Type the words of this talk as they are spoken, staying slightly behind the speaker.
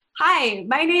Hi,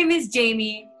 my name is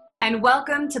Jamie, and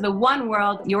welcome to the One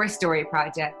World, Your Story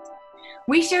Project.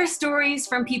 We share stories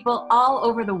from people all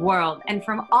over the world and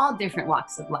from all different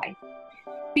walks of life.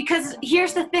 Because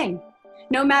here's the thing,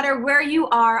 no matter where you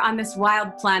are on this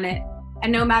wild planet,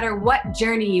 and no matter what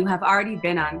journey you have already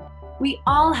been on, we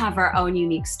all have our own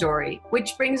unique story,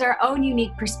 which brings our own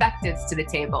unique perspectives to the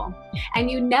table.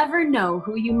 And you never know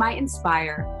who you might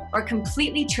inspire or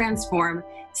completely transform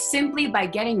simply by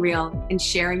getting real and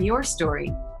sharing your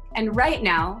story. And right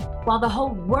now, while the whole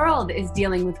world is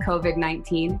dealing with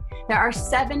COVID-19, there are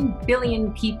 7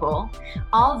 billion people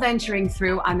all venturing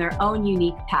through on their own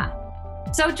unique path.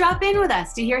 So drop in with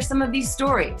us to hear some of these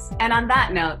stories. And on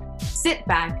that note, sit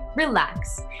back,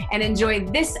 relax, and enjoy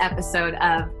this episode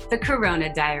of The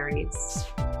Corona Diaries.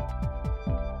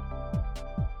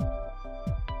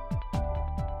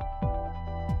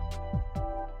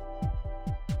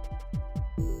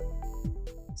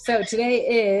 So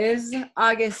today is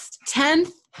August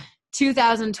 10th,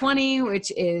 2020,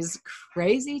 which is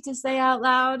crazy to say out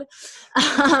loud.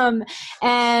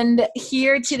 And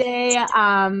here today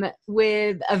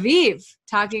with Aviv,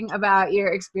 talking about your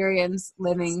experience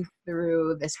living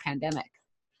through this pandemic.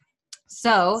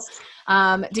 So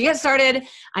to get started,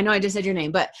 I know I just said your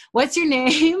name, but what's your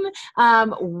name?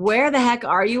 Where the heck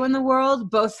are you in the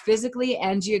world, both physically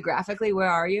and geographically?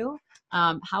 Where are you?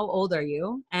 How old are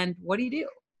you? And what do you do?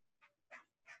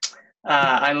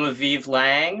 I'm Aviv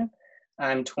Lang.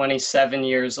 I'm 27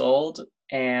 years old,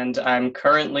 and I'm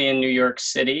currently in New York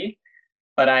City,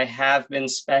 but I have been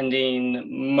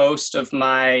spending most of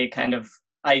my kind of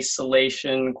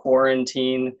isolation,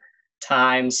 quarantine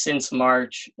time since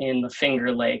March in the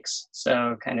Finger Lakes,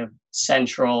 so kind of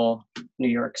central New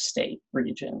York State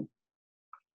region.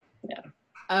 Yeah.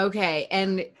 Okay,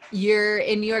 and you're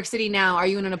in New York City now. Are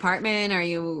you in an apartment?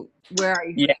 Where are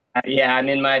you? Yeah, I'm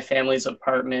in my family's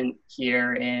apartment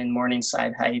here in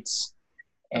Morningside Heights.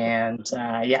 And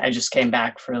I just came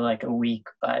back for like a week,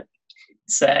 but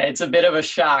it's a bit of a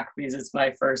shock because it's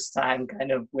my first time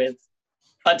kind of with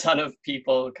a ton of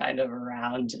people kind of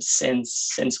around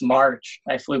since March.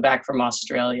 I flew back from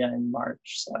Australia in March,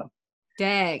 so.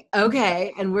 Dang.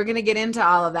 Okay, and we're gonna get into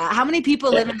all of that. How many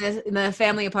people live in the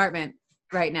family apartment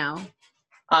right now?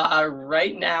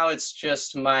 Right now, it's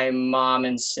just my mom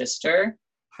and sister.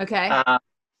 Okay.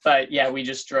 But yeah, we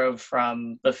just drove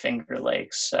from the Finger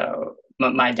Lakes, so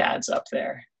my dad's up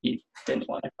there. He didn't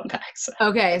want to come back. So.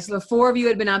 Okay, so the 4 of you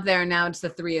had been up there, and now it's the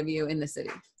 3 of you in the city.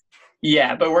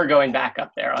 Yeah, but we're going back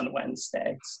up there on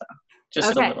Wednesday, so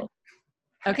just a little.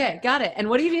 Okay, got it. And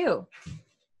what do you do?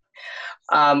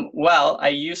 Well, I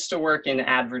used to work in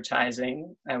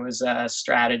advertising. I was a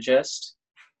strategist,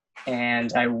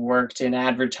 and I worked in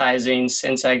advertising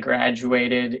since I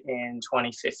graduated in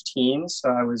 2015.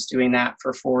 So I was doing that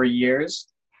for 4 years.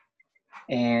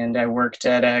 And I worked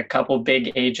at a couple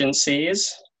big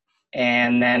agencies.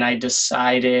 And then I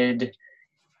decided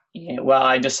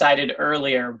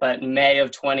earlier, but May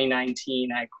of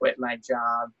 2019, I quit my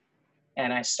job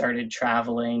and I started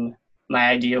traveling. My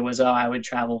idea was, I would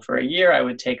travel for a year. I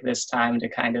would take this time to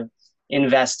kind of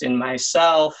invest in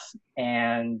myself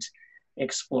and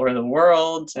explore the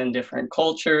world and different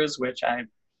cultures, which I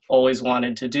always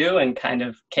wanted to do, and kind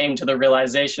of came to the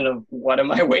realization of, what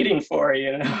am I waiting for?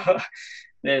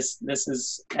 This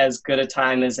is as good a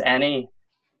time as any.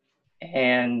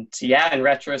 And yeah, in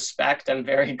retrospect, I'm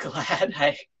very glad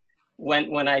I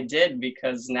went when I did,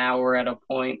 because now we're at a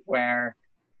point where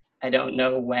I don't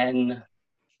know when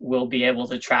we'll be able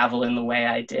to travel in the way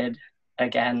I did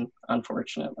again,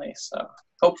 unfortunately. So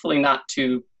hopefully not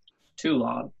too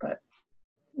long, but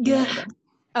yeah.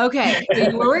 Okay, so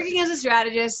you were working as a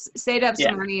strategist, saved up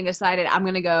some money, and decided, I'm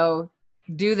going to go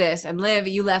do this and live.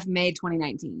 You left May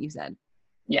 2019, you said?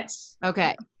 Yes.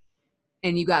 Okay.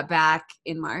 And you got back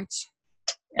in March?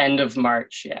 End of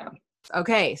March, yeah.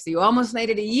 Okay, so you almost made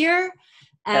it a year.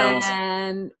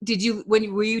 And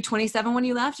were you 27 when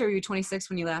you left, or were you 26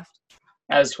 when you left?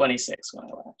 I was 26 when I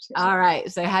left. Yes. All right,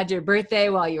 so I had your birthday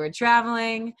while you were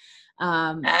traveling.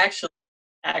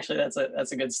 Actually, that's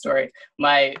a good story.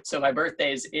 My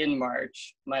birthday is in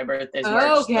March. My birthday's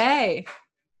March. Okay.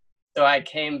 So I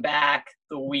came back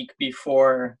the week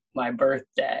before my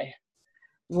birthday.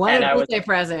 What a birthday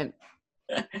present.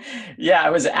 Yeah,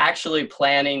 I was actually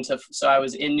planning to. So I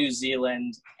was in New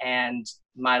Zealand, and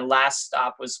my last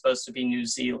stop was supposed to be New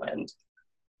Zealand.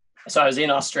 So I was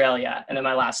in Australia, and then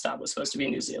my last stop was supposed to be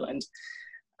New Zealand.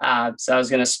 So I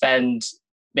was going to spend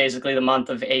basically the month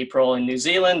of April in New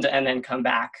Zealand and then come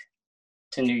back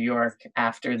to New York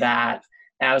after that.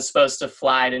 And I was supposed to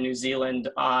fly to New Zealand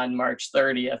on March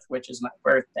 30th, which is my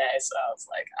birthday. So I was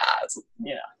like, it's, a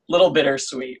little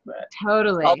bittersweet, but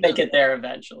Totally. I'll make it there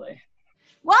eventually.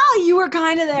 Well, you were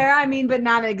kind of there. I mean, but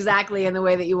not exactly in the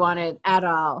way that you wanted at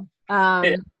all.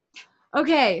 Yeah.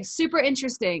 Okay, super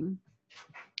interesting.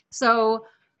 So,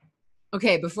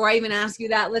 okay, before I even ask you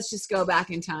that, let's just go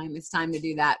back in time. It's time to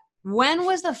do that. When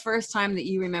was the first time that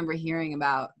you remember hearing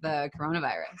about the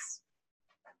coronavirus?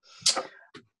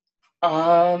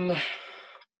 I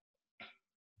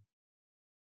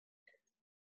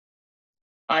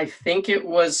think it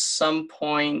was some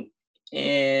point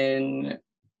in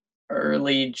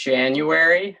early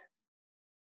January.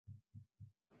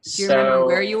 Do you remember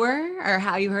where you were or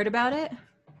how you heard about it?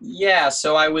 Yeah,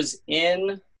 so I was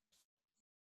in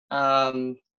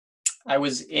northern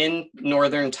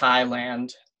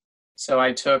Thailand. So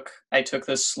I took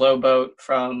this slow boat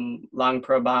from Luang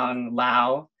Prabang,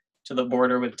 Laos, to the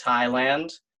border with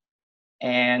Thailand,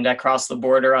 and I crossed the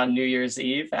border on New Year's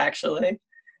Eve, actually.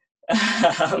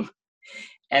 And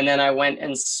then I went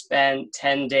and spent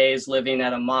 10 days living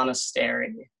at a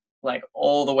monastery, like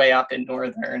all the way up in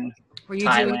northern Were you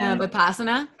Thailand. doing a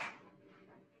Vipassana?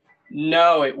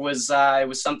 No, it was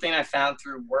something I found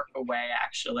through Workaway,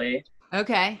 actually.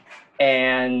 Okay.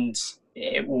 And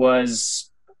it was,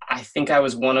 I think I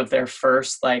was one of their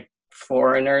first like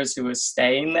foreigners who was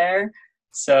staying there.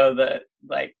 So the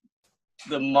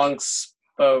monks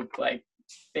spoke like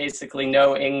basically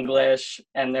no English,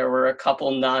 and there were a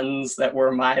couple nuns that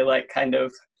were my like kind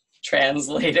of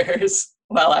translators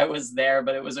while I was there,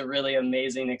 but it was a really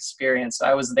amazing experience. So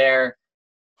I was there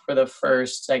for the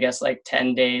first, I guess, like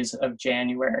 10 days of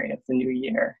January of the new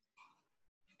year.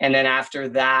 And then after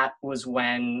that was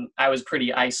when I was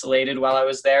pretty isolated while I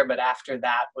was there, but after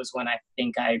that was when I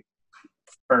think I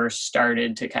first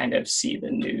started to kind of see the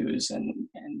news and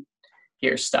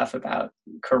hear stuff about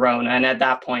Corona. And at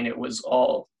that point, it was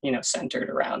all, centered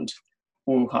around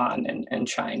Wuhan and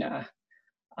China.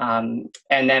 And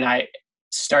then I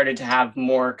started to have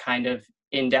more kind of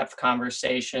in-depth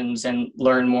conversations and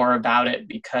learn more about it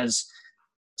because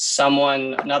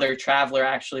another traveler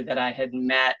actually that I had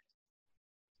met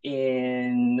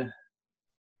in,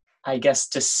 I guess,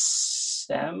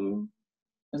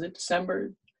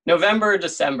 November or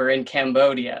December in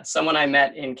Cambodia. Someone I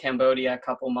met in Cambodia a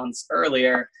couple months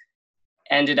earlier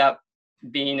ended up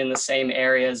being in the same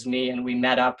area as me, and we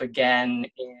met up again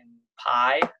in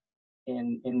Pai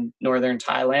in northern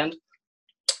Thailand.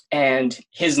 And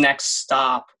his next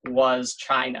stop was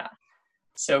China.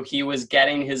 So he was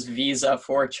getting his visa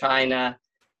for China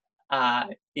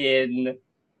in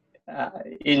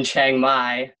Chiang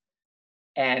Mai.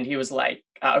 And he was like,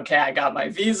 okay, I got my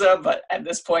visa, but at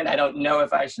this point, I don't know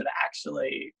if I should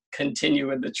actually continue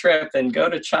with the trip and go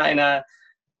to China.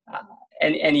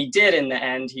 And he did in the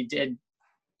end. He did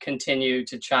continue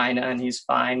to China, and he's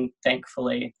fine,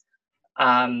 thankfully.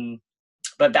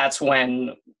 But that's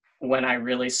when I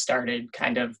really started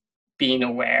kind of being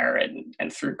aware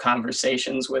and through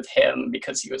conversations with him,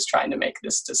 because he was trying to make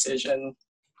this decision.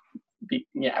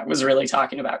 Was really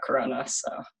talking about Corona, so.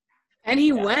 And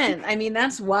he went. I mean,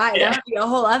 that's why. That would be a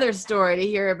whole other story to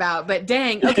hear about. But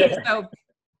dang, okay, so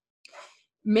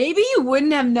maybe you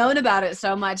wouldn't have known about it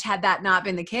so much had that not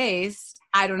been the case.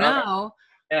 I don't know.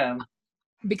 Yeah.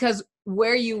 Because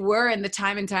where you were in the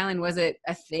time in Thailand, was it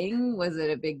a thing? Was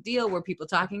it a big deal? Were people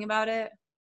talking about it?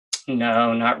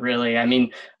 No, not really. I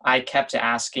mean, I kept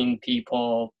asking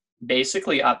people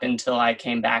basically up until I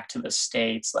came back to the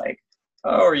States, like,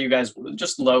 oh, are you guys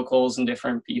just locals and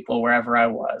different people wherever I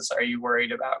was? Are you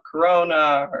worried about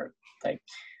Corona? Or like,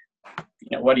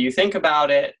 what do you think about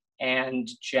it? And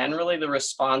generally the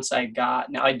response I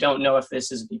got, now I don't know if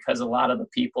this is because a lot of the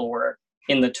people were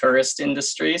in the tourist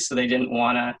industry, so they didn't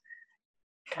want to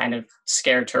kind of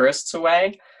scare tourists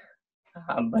away.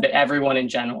 But everyone in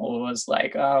general was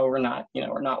like, oh, we're not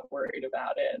worried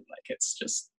about it. Like, it's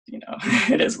just,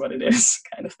 it is what it is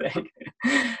kind of thing.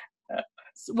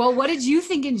 Well, what did you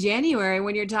think in January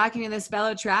when you're talking to this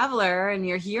fellow traveler and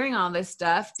you're hearing all this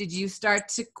stuff? Did you start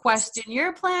to question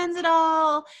your plans at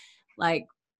all? Like,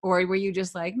 or were you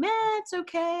just like, man, it's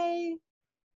okay?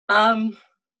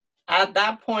 At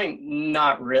that point,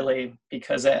 not really,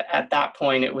 because at that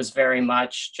point it was very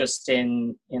much just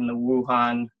in the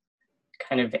Wuhan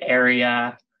kind of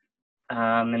area.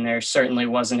 And there certainly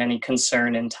wasn't any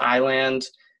concern in Thailand.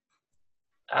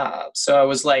 So I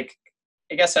was like,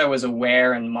 I guess I was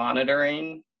aware and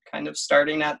monitoring kind of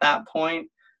starting at that point,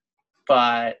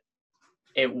 but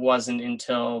it wasn't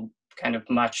until kind of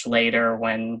much later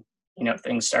when,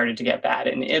 things started to get bad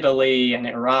in Italy and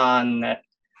Iran that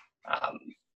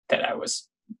I was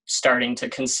starting to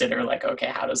consider like, okay,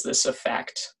 how does this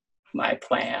affect my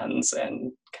plans,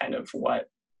 and kind of what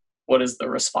is the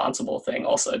responsible thing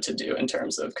also to do in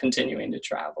terms of continuing to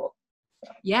travel.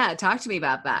 Yeah, talk to me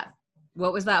about that.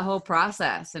 What was that whole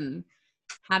process, and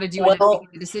how did you end up Well, making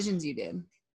the decisions you did?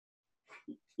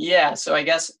 yeah, so I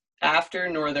guess after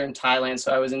northern Thailand,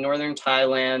 so I was in northern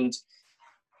Thailand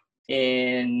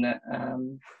in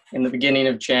the beginning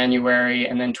of January,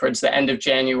 and then towards the end of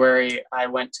January, I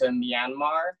went to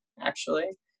Myanmar, actually.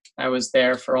 I was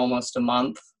there for almost a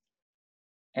month,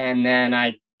 and then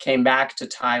I came back to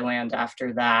Thailand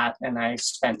after that, and I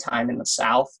spent time in the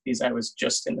south because I was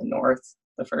just in the north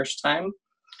the first time.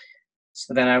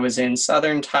 So then I was in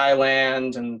southern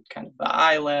Thailand and kind of the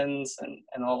islands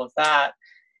and all of that.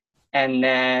 And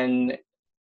then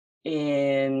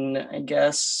in, I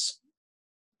guess,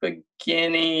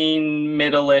 beginning,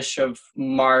 middle-ish of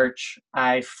March,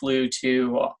 I flew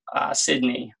to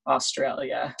Sydney,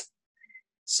 Australia.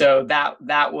 So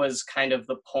that was kind of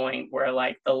the point where,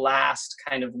 like, the last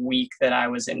kind of week that I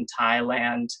was in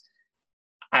Thailand,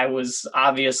 I was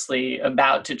obviously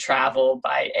about to travel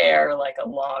by air, like a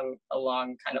long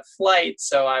kind of flight.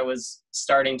 So I was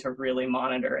starting to really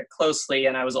monitor it closely.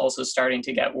 And I was also starting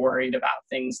to get worried about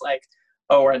things like,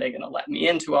 oh, are they going to let me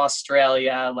into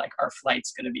Australia? Like, our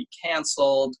flight's going to be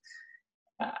canceled.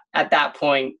 At that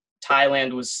point,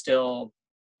 Thailand was still,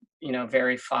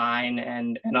 very fine.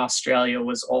 And Australia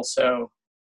was also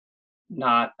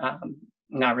not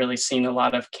really seeing a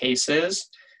lot of cases.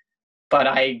 But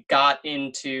I got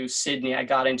into Sydney, I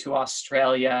got into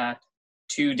Australia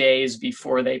 2 days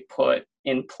before they put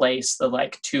in place the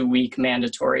 2-week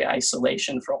mandatory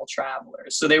isolation for all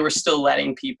travelers. So they were still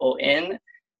letting people in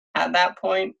at that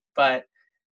point, but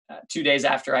 2 days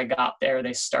after I got there,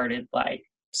 they started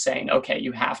saying, okay,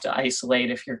 you have to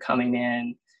isolate if you're coming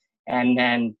in. And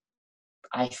then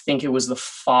I think it was the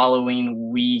following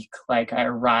week, I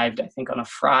arrived, I think on a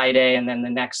Friday, and then the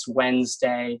next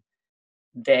Wednesday,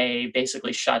 they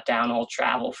basically shut down all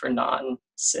travel for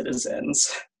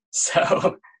non-citizens.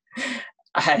 So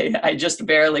I just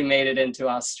barely made it into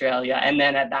Australia. And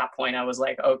then at that point I was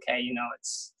like, okay,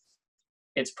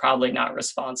 it's probably not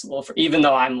responsible for, even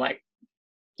though I'm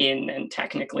in and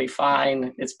technically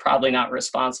fine, it's probably not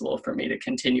responsible for me to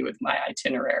continue with my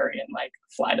itinerary and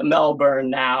fly to Melbourne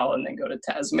now and then go to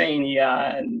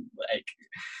Tasmania and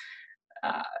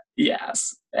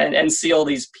yes, and see all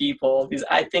these people. Because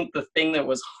I think the thing that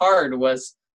was hard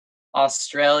was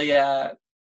Australia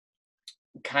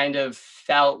kind of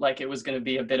felt like it was going to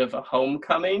be a bit of a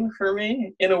homecoming for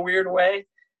me in a weird way,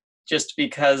 just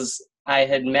because I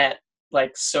had met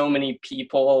so many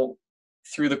people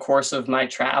through the course of my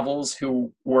travels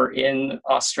who were in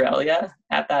Australia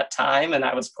at that time, and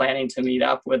I was planning to meet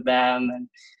up with them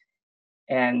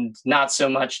and not so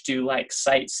much do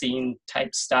sightseeing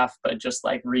type stuff, but just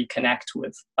reconnect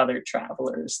with other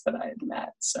travelers that I had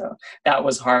met. So that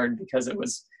was hard because it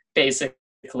was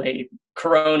basically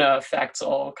Corona affects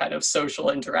all kind of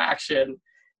social interaction.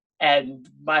 And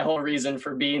my whole reason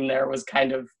for being there was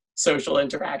kind of social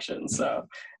interaction. So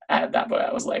at that point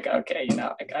I was like, okay,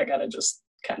 I gotta just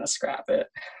kind of scrap it.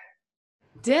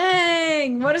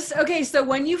 Dang. Okay, so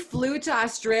when you flew to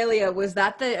Australia, was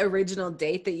that the original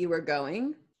date that you were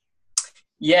going?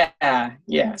 Yeah.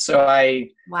 So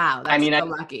Wow, that's so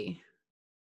lucky.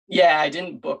 Yeah, I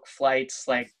didn't book flights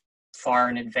far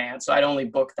in advance. So I'd only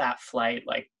book that flight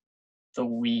the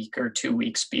week or 2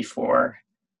 weeks before.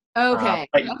 Okay.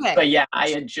 Okay. But yeah,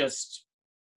 I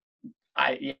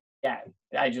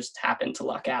just happened to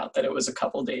luck out that it was a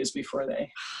couple days before they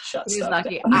shut stuff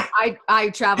lucky. down. I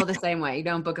travel the same way. You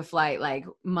don't book a flight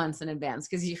months in advance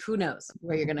because who knows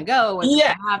where you're gonna go, what's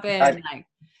gonna happen.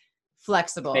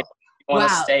 Flexible. Maybe you want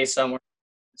to stay somewhere.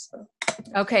 So.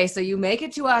 Okay, so you make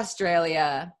it to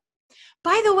Australia.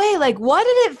 By the way, what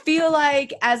did it feel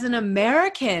like as an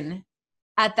American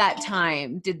at that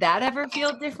time? Did that ever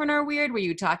feel different or weird? Were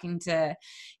you talking to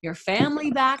your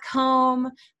family back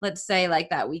home? Let's say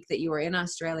that week that you were in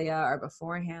Australia or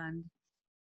beforehand?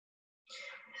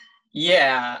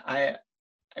 Yeah, I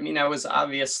was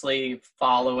obviously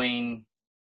following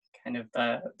kind of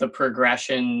the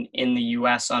progression in the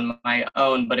US on my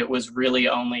own, but it was really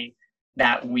only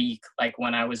that week,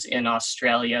 when I was in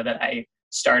Australia, that I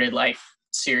started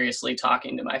seriously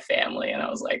talking to my family, and I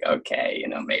was like, okay,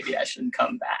 maybe I should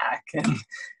come back, and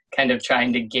kind of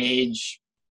trying to gauge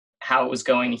how it was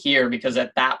going here, because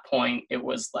at that point it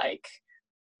was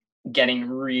getting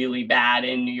really bad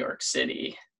in New York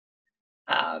City.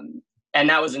 And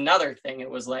that was another thing. It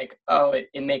was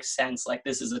it makes sense.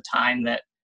 This is a time that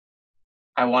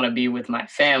I want to be with my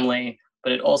family,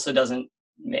 but it also doesn't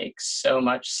make so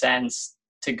much sense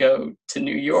to go to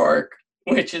New York,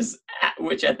 which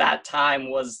at that time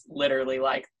was literally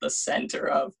like the center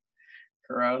of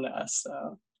Corona.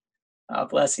 So,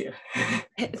 bless you.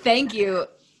 Thank you.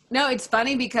 No, it's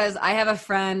funny because I have a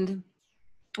friend,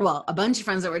 well, a bunch of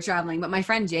friends that were traveling, but my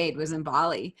friend Jade was in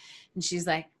Bali, and she's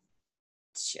like,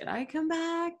 should I come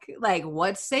back? Like,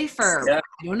 what's safer? Yeah.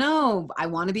 I don't know. I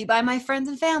want to be by my friends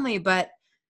and family, but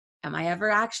am I ever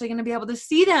actually going to be able to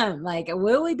see them? Like,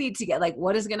 will we be together? Like,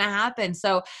 what is going to happen?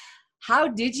 So how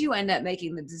did you end up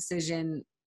making the decision,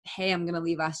 hey, I'm going to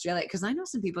leave Australia? Because I know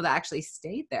some people that actually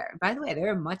stayed there. By the way,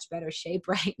 they're in much better shape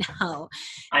right now.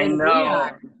 I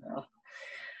know.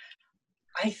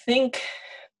 I think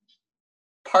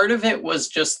part of it was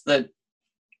just the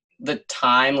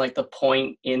time, like the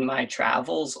point in my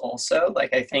travels also.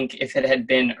 Like, I think if it had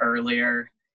been earlier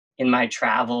in my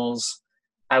travels,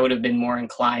 I would have been more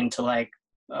inclined to like,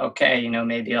 okay, you know,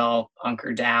 maybe I'll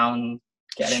hunker down,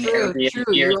 get an Airbnb.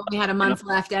 True. You only had a month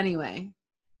left anyway.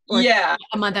 Or yeah.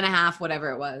 A month and a half,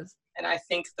 whatever it was. And I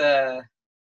think the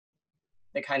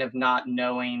kind of not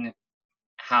knowing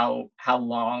how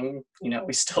long, you know,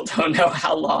 we still don't know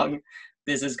how long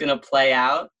this is going to play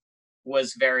out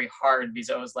was very hard, because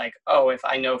I was like, oh, if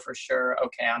I know for sure,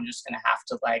 okay, I'm just going to have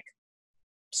to like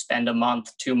spend a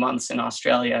month, 2 months in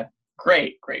Australia.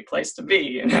 Great place to be,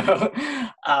 you know.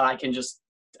 I can just,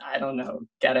 I don't know,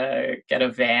 get a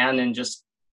van and just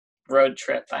road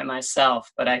trip by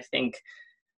myself. But I think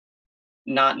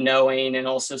not knowing, and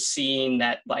also seeing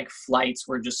that like flights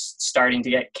were just starting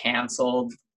to get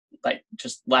canceled, like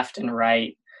just left and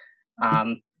right,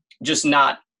 just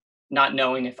not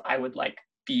knowing if I would like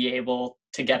be able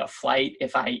to get a flight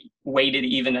if I waited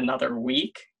even another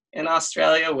week in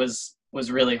Australia was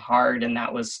really hard. And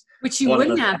that was, which you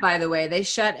wouldn't have, by the way. They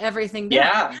shut everything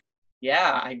down.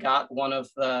 Yeah. I got one of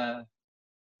the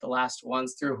last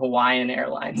ones through Hawaiian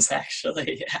Airlines,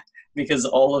 actually. Yeah. Because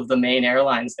all of the main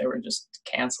airlines, they were just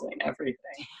canceling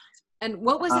everything. And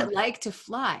what was it like to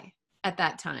fly at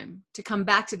that time, to come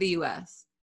back to the US?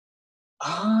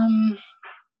 And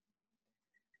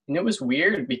it was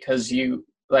weird because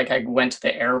I went to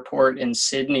the airport in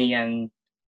Sydney, and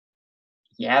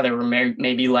yeah, there were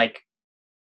maybe like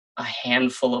a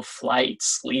handful of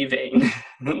flights leaving.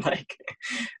 Like,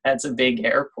 that's a big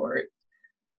airport.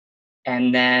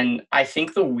 And then I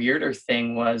think the weirder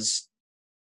thing was,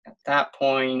 at that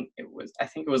point, I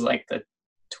think it was like the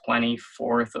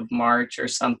 24th of March or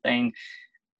something.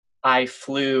 I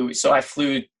flew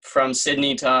from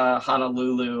Sydney to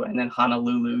Honolulu, and then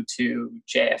Honolulu to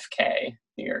JFK,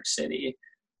 New York City.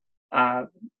 And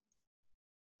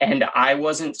I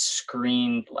wasn't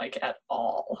screened like at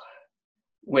all,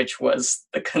 which was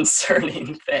the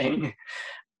concerning thing,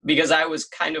 because I was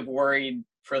kind of worried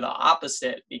for the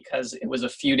opposite, because it was a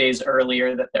few days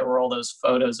earlier that there were all those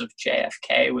photos of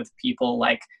JFK with people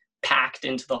like packed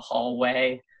into the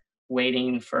hallway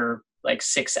waiting for like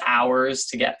 6 hours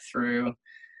to get through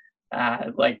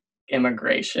like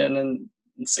immigration and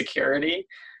security.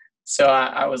 So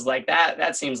I was like,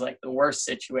 that seems like the worst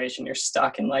situation. You're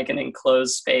stuck in like an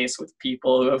enclosed space with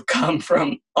people who have come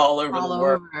from all over the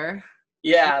world.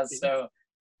 Yeah, so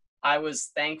I was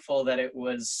thankful that it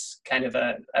was kind of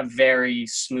a very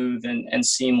smooth and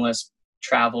seamless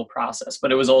travel process,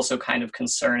 but it was also kind of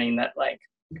concerning that like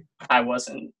I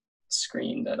wasn't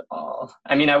screened at all.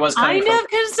 I mean, I was kind of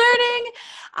concerning.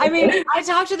 I mean, I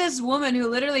talked to this woman who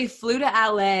literally flew to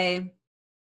LA,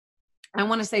 I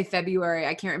want to say February,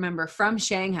 I can't remember, from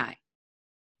Shanghai.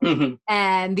 Mm-hmm.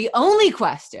 And the only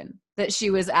question that she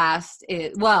was asked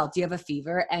is, well, do you have a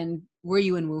fever? And were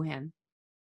you in Wuhan?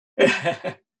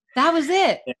 That was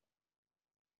it. Yeah.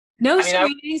 No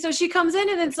screening. So she comes in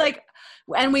and it's like,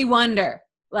 and we wonder,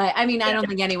 like, I mean, I don't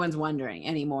think anyone's wondering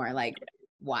anymore, like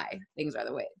why things are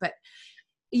the way, but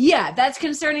yeah, that's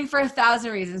concerning for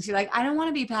 1,000 reasons. You're like, I don't want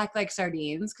to be packed like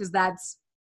sardines, because that's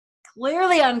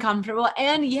clearly uncomfortable,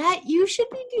 and yet you should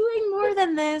be doing more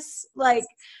than this. Like,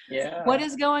 what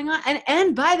is going on?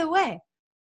 And by the way,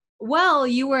 well,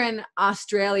 you were in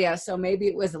Australia, so maybe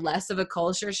it was less of a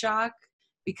culture shock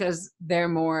because they're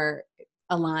more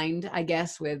aligned, I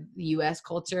guess, with US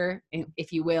culture,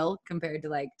 if you will, compared to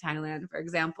like Thailand, for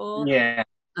example. Yeah.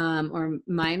 Or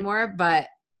Myanmar. But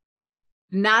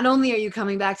not only are you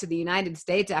coming back to the United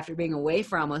States after being away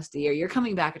for almost a year, you're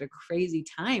coming back at a crazy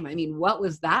time. I mean, what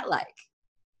was that like?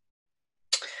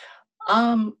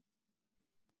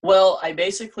 Well, I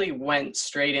basically went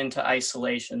straight into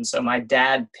isolation. So my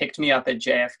dad picked me up at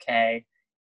JFK,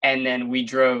 and then we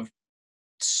drove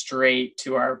straight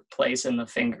to our place in the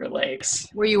Finger Lakes.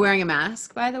 Were you wearing a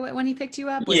mask, by the way, when he picked you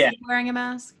up? Was he wearing a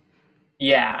mask?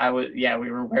 Yeah, I was. Yeah,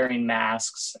 we were wearing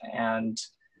masks, and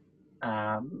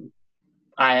I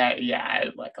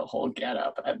had like a whole get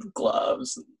up. I had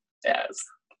gloves. Yeah, it's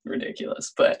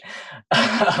ridiculous. But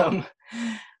um,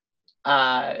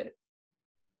 uh,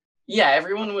 yeah,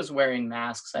 everyone was wearing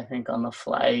masks, I think, on the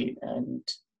flight and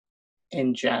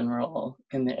in general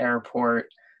in the airport.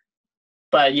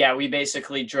 But yeah, we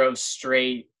basically drove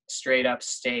straight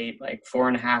upstate, like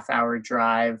 4.5 hour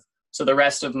drive. So the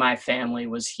rest of my family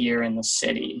was here in the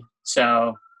city.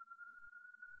 So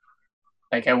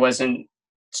like I wasn't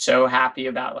so happy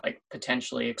about like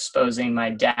potentially exposing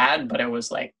my dad, but it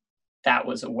was like that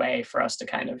was a way for us to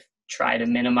kind of try to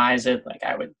minimize it. Like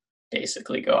I would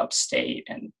basically go upstate,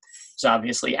 and it's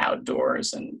obviously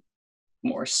outdoors and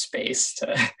more space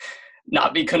to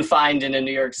not be confined in a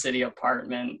New York City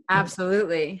apartment.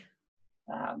 Absolutely.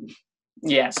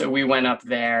 Yeah, so we went up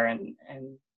there, and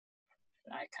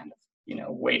I kind of,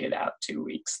 waited out 2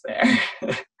 weeks there.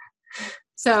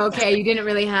 So, okay, you didn't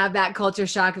really have that culture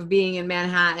shock of being in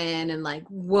Manhattan and like,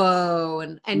 whoa,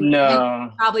 and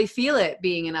No. probably feel it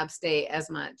being in upstate as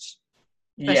much.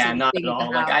 Yeah, not at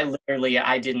all. Like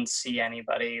I didn't see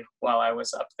anybody while I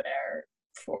was up there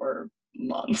for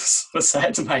months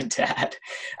besides my dad.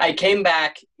 I came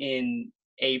back in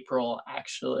April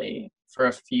actually for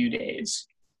a few days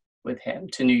with him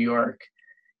to New York.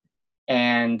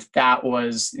 And that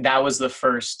was the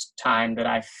first time that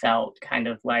I felt kind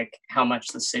of like how much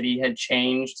the city had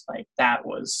changed. Like that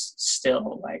was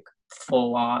still like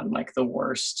full on like the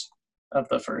worst of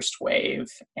the first wave.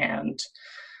 And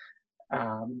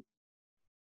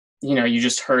you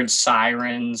just heard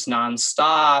sirens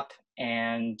nonstop,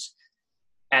 and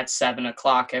at 7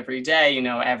 o'clock every day,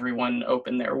 everyone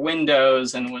opened their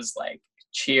windows and was like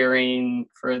cheering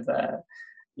for the,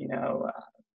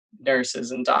 nurses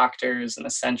and doctors and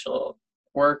essential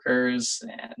workers,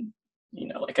 and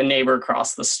like a neighbor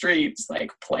across the streets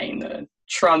like playing the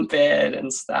trumpet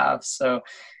and stuff. So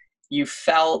you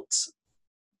felt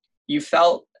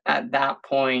at that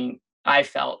point, I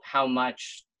felt how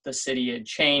much the city had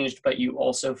changed, but you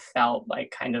also felt like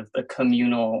kind of the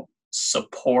communal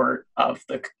support of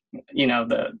the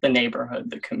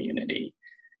neighborhood, the community,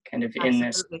 kind of in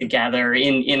this together,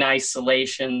 in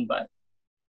isolation, but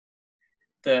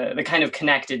the kind of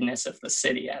connectedness of the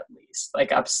city, at least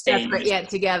like upstate. That's right, yeah,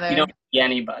 together. You don't see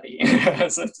anybody.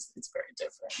 It's very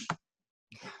different.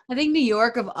 I think New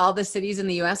York, of all the cities in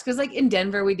the US, because like in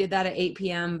Denver, we did that at 8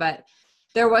 p.m., but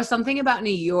there was something about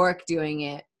New York doing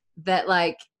it that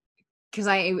like, because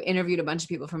I interviewed a bunch of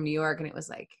people from New York, and it was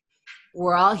like,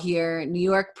 we're all here, New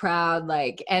York proud,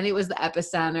 like, and it was the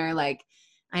epicenter. Like,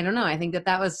 I don't know. I think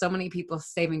that was so many people's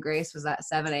saving grace was that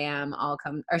 7 a.m. all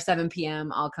come, or 7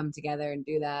 p.m. all come together and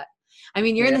do that. I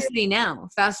mean, you're in the city now.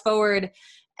 Fast forward.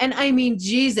 And I mean,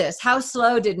 Jesus, how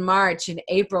slow did March and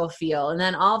April feel? And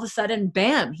then all of a sudden,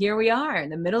 bam, here we are in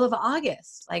the middle of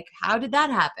August. Like, how did that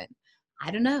happen?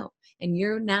 I don't know. And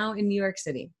you're now in New York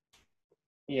City.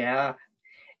 Yeah.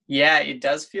 Yeah, it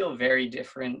does feel very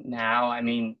different now. I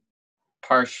mean,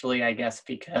 partially, I guess,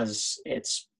 because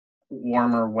it's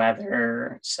warmer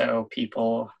weather, so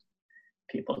people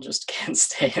just can't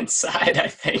stay inside, I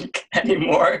think,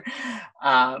 anymore.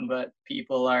 But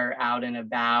people are out and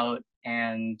about,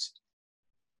 and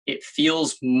it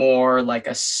feels more like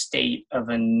a state of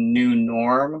a new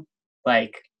norm.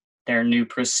 Like there are new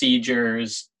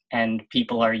procedures, and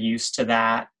people are used to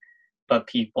that, but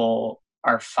people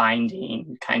are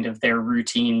finding kind of their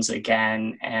routines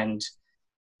again, and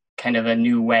kind of a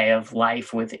new way of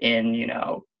life within,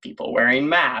 people wearing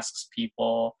masks,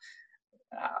 people,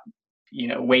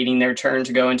 waiting their turn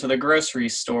to go into the grocery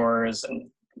stores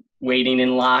and waiting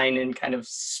in line in kind of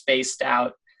spaced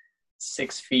out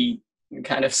 6 feet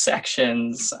kind of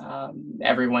sections,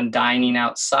 everyone dining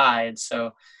outside.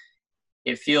 So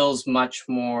it feels much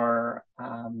more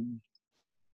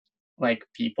like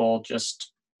people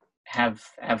just have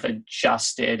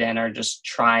adjusted and are just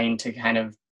trying to kind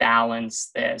of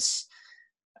balance this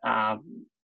kind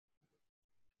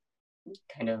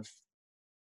of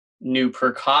new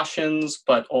precautions,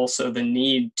 but also the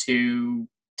need to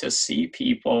see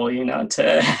people,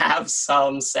 to have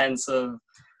some sense of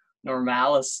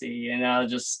normalcy,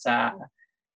 just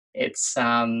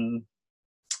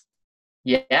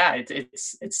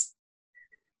it's it's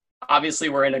obviously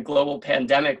we're in a global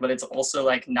pandemic, but it's also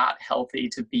like not healthy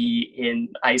to be in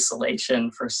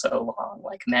isolation for so long,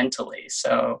 like mentally.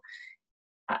 So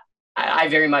I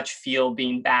very much feel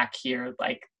being back here,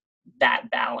 like that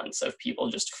balance of people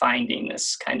just finding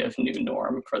this kind of new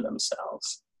norm for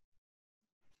themselves.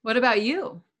 What about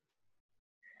you?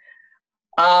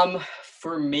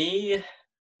 For me,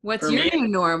 What's For your me, new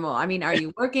normal? I mean, are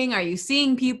you working? Are you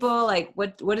seeing people? Like,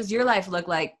 what does your life look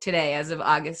like today as of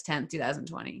August 10th,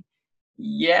 2020?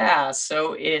 yeah,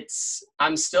 so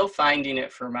I'm still finding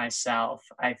it for myself.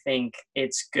 I think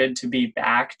it's good to be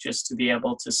back, just to be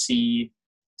able to see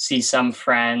some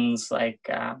friends, like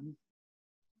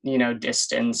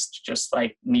distanced, just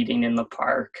like meeting in the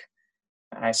park.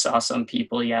 I saw some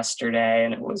people yesterday,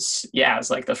 and it was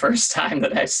like the first time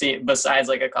that I've seen, besides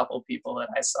like a couple people that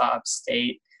I saw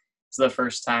upstate. It's the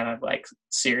first time I've like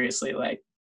seriously like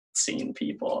seen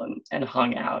people and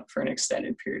hung out for an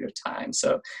extended period of time.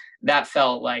 So that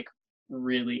felt like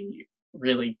really,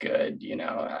 really good.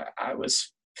 I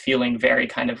was feeling very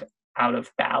kind of out of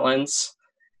balance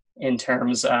in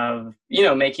terms of,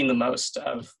 making the most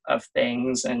of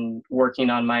things and working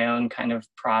on my own kind of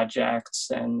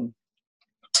projects and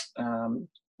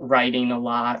writing a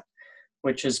lot,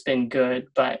 which has been good.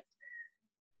 But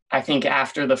I think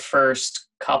after the first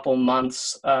couple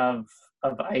months of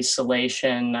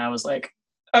isolation, I was like,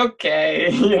 okay,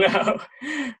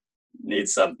 need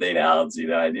something else.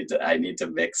 I need to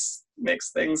mix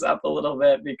things up a little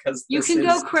bit, because You this can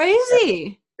go is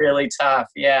crazy. really tough.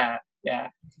 Yeah, yeah.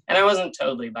 And I wasn't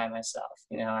totally by myself.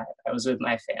 I was with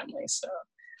my family, so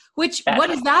What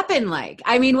has that been like?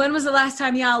 I mean, when was the last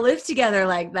time y'all lived together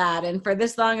like that? And for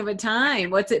this long of a time,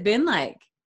 what's it been like?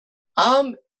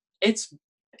 um, it's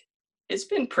it's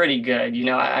been pretty good.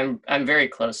 I'm very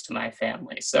close to my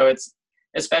family, so it's,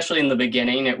 especially in the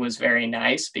beginning, it was very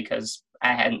nice because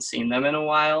I hadn't seen them in a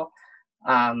while.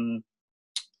 Um,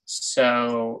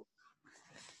 so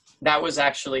that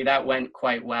went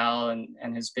quite well, and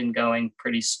has been going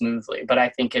pretty smoothly. But I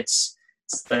think it's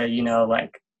the,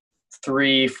 like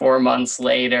 3-4 months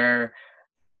later,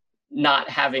 not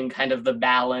having kind of the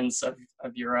balance of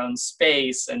your own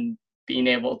space and being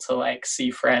able to like see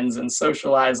friends and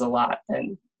socialize a lot,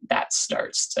 and that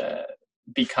starts to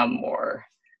become more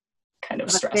kind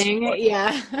of stressful.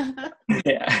 Yeah.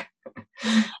 Yeah.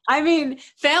 I mean,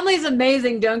 family's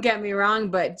amazing, don't get me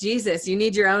wrong, but Jesus, you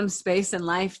need your own space in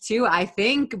life too, I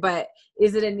think. But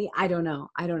is it I don't know.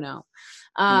 I don't know.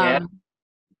 Yeah,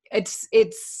 It's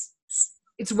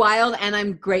wild, and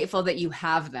I'm grateful that you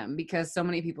have them, because so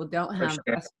many people don't for have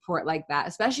sure. a support like that,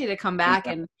 especially to come back.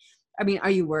 And I mean,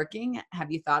 are you working?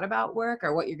 Have you thought about work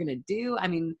or what you're going to do? I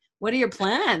mean, what are your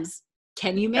plans?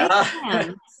 Can you make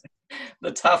plans?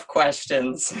 The tough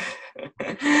questions.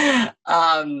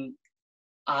 um,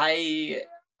 I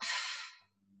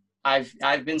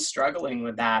I've been struggling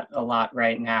with that a lot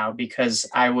right now, because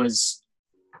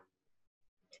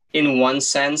in one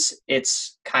sense,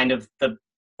 it's kind of the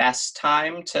best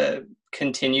time to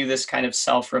continue this kind of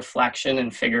self-reflection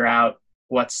and figure out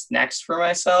what's next for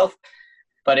myself.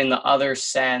 But in the other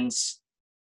sense,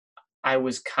 I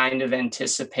was kind of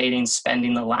anticipating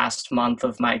spending the last month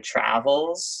of my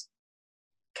travels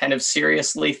kind of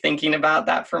seriously thinking about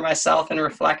that for myself and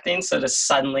reflecting. So to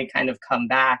suddenly kind of come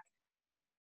back,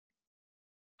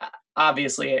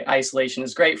 obviously isolation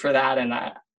is great for that, and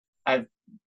I've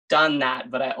done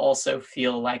that, but I also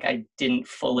feel like I didn't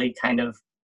fully kind of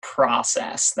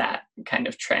process that kind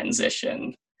of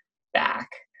transition back.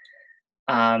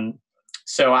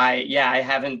 So I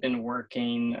haven't been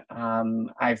working.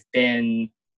 I've been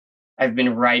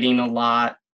writing a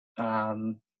lot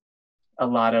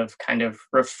of kind of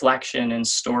reflection and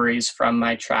stories from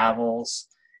my travels.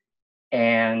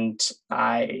 And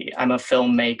I'm a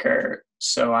filmmaker,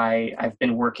 so I've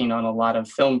been working on a lot of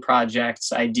film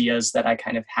projects, ideas that I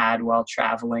kind of had while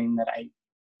traveling that I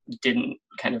didn't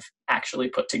kind of actually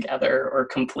put together or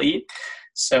complete.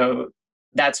 So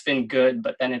that's been good,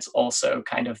 but then it's also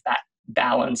kind of that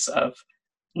balance of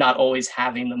not always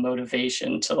having the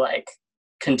motivation to like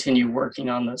continue working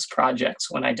on those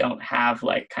projects when I don't have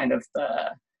like kind of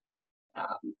the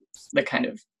kind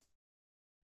of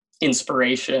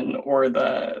inspiration or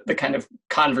the kind of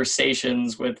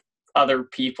conversations with other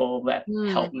people that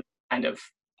help me kind of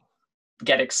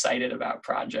get excited about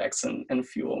projects and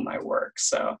fuel my work.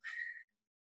 So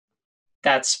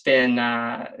that's been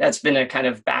a kind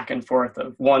of back and forth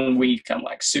of 1 week I'm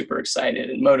like super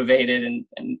excited and motivated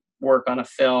and work on a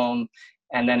film,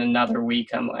 and then another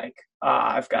week I'm like,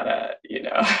 I've gotta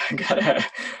gotta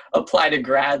apply to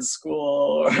grad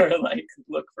school or like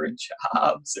look for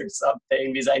jobs or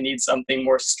something, because I need something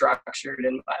more structured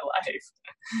in my life.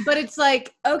 But it's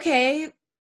like, okay,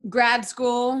 grad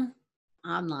school,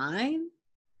 online,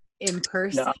 in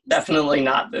person? No, definitely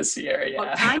not this year. Yeah.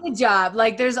 What kind of job?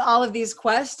 Like, there's all of these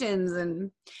questions. And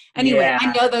anyway, Yeah.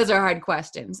 I know those are hard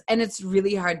questions, and it's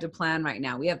really hard to plan right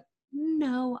now. We have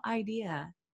no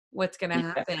idea what's going to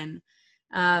happen.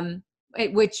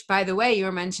 Which, by the way, you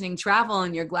were mentioning travel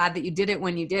and you're glad that you did it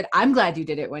when you did. I'm glad you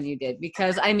did it when you did,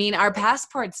 because I mean, our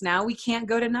passports now, we can't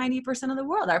go to 90% of the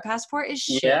world. Our passport is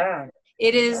shit. Yeah.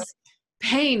 It is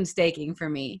painstaking for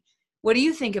me. What do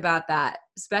you think about that?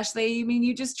 Especially, I mean,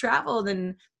 you just traveled,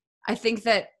 and I think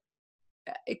that,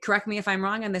 correct me if I'm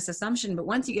wrong on this assumption, but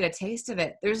once you get a taste of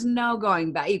it, there's no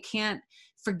going back. You can't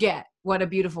forget what a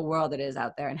beautiful world it is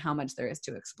out there and how much there is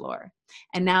to explore.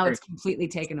 And now it's completely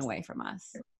taken away from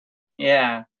us.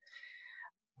 Yeah.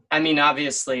 I mean,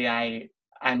 obviously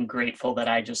I'm grateful that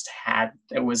I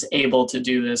was able to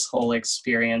do this whole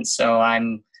experience. So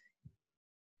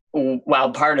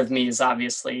while part of me is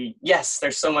obviously, yes,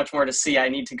 there's so much more to see. I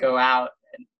need to go out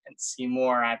and see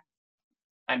more.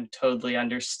 I'm totally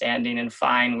understanding and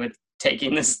fine with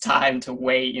taking this time to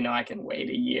wait. You know, I can wait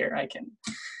a year.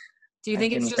 Do you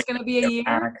think it's just going to be a year?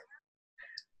 Back.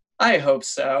 I hope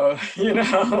so. You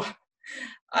know,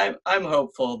 I'm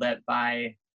hopeful that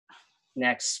by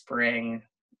next spring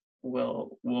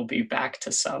we'll be back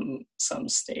to some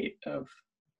state of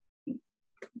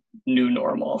new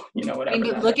normal, you know, whatever. I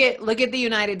mean, look at the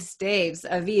United States,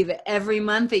 Aviv. Every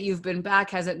month that you've been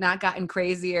back, has it not gotten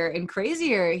crazier and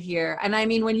crazier here? And I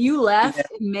mean, when you left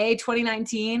in May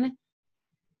 2019,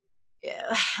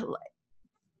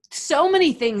 so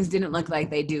many things didn't look like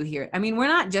they do here. I mean, we're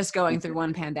not just going through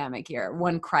one pandemic here,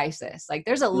 one crisis. Like,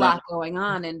 there's a lot going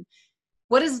on. And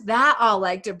what is that all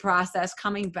like to process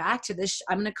coming back to this?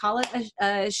 I'm going to call it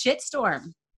a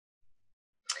shitstorm.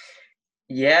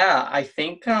 Yeah, I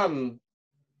think, I mean,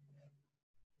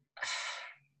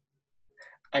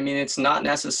 it's not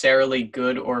necessarily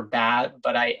good or bad,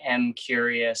 but I am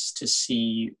curious to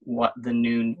see what the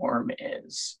new norm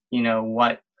is. You know,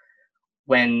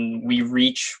 when we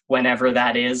reach whenever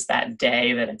that is, that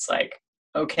day that it's like,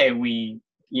 okay, we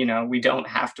don't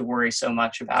have to worry so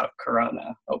much about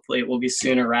Corona. Hopefully it will be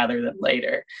sooner rather than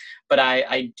later. But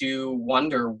I do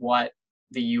wonder what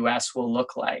the US will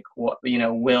look like. What, you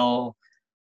know, will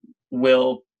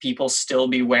people still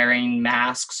be wearing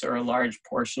masks, or a large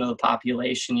portion of the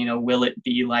population? You know, will it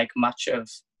be like much of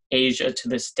Asia to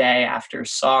this day after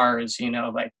SARS? You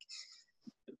know, like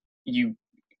you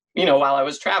know, while I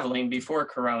was traveling before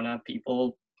Corona,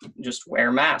 people just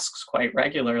wear masks quite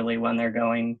regularly when they're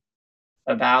going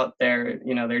about their,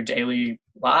 you know, their daily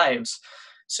lives.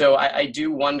 So I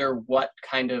do wonder what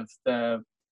kind of the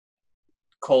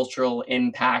cultural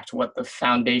impact, what the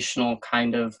foundational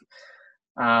kind of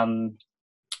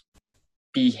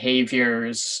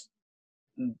behaviors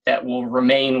that will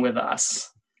remain with us.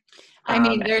 I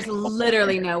mean, there's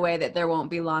literally no way that there won't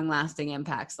be long-lasting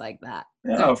impacts like that.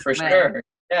 No, for sure.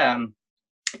 Yeah.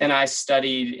 And I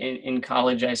studied in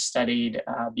college, I studied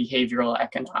behavioral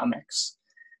economics.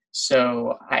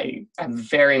 So I'm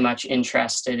very much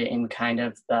interested in kind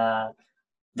of the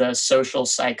social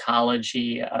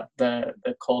psychology of the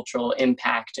cultural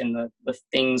impact and the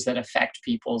things that affect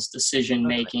people's decision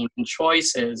making and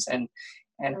choices. And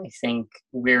I think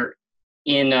we're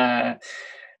in a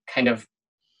kind of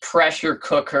pressure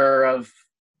cooker of,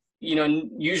 you know,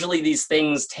 usually these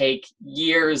things take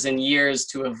years and years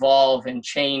to evolve and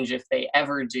change, if they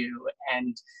ever do.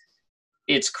 And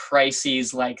it's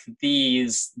crises like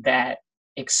these that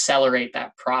accelerate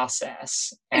that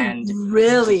process. And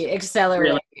really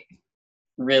accelerate.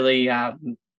 Really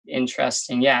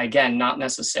interesting. Yeah, again, not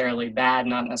necessarily bad,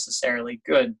 not necessarily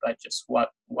good, but just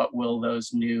what will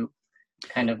those new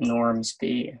kind of norms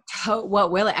be?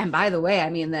 What will it? And by the way, I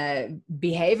mean, the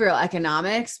behavioral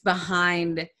economics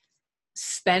behind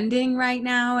spending right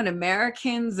now and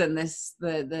Americans, and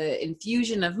the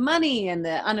infusion of money and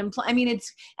the unemployment. I mean,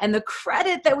 and the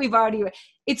credit that we've already,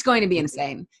 it's going to be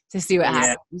insane to see what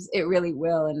happens. It really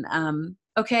will. And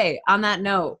okay, on that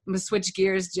note, I'm gonna switch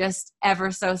gears just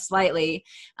ever so slightly.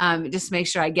 Just make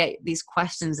sure I get these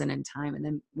questions in time, and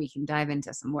then we can dive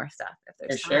into some more stuff if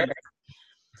there's time. Sure.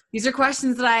 These are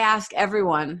questions that I ask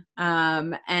everyone,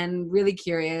 and really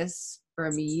curious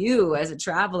from you as a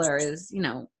traveler is, you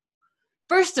know,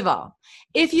 first of all,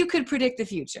 if you could predict the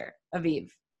future, Aviv,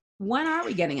 when are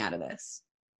we getting out of this?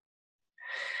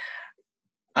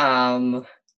 And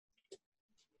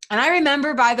I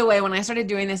remember, by the way, when I started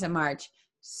doing this in March,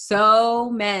 so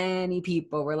many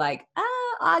people were like,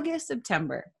 August,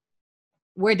 September.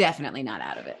 We're definitely not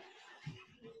out of it.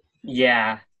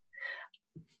 Yeah.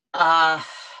 I'm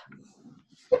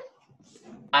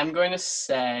going to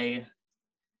say,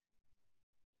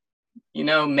 you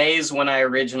know, May's when I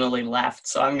originally left,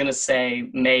 so I'm going to say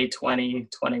May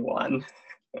 2021.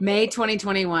 May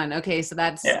 2021. Okay, so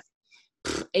that's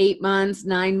 8 months,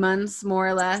 9 months, more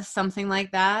or less, something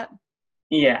like that.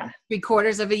 Yeah.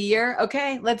 3/4 of a year.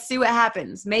 Okay, let's see what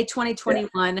happens. May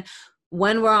 2021.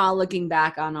 when we're all looking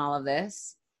back on all of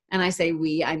this, and I say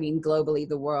we, I mean globally,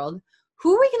 the world,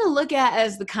 who are we going to look at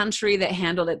as the country that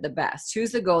handled it the best?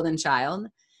 Who's the golden child?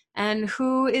 And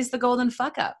who is the golden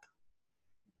fuck up?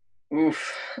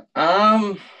 Oof.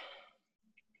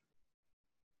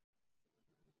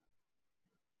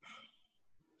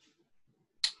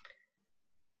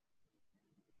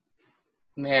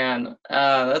 Man,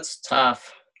 that's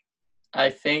tough. I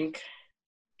think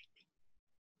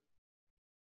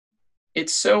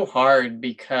it's so hard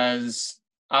because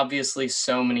obviously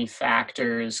so many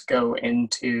factors go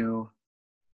into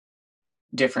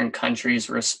different countries'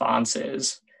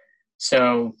 responses.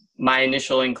 So my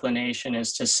initial inclination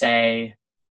is to say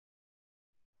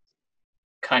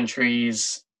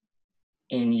countries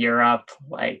in Europe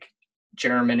like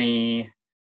Germany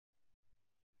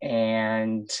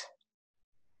and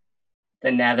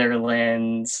the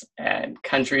Netherlands and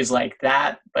countries like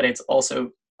that, but it's also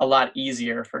a lot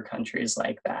easier for countries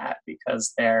like that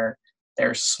because they're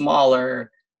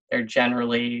smaller, they're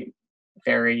generally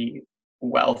very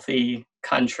wealthy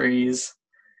countries,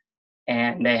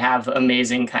 and they have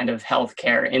amazing kind of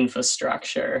healthcare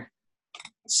infrastructure.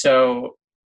 So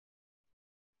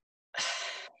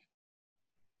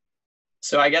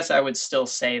I guess I would still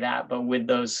say that, but with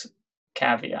those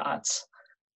caveats.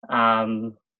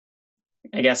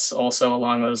 I guess also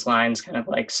along those lines, kind of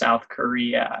like South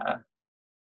Korea,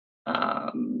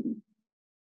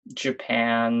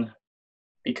 Japan,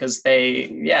 because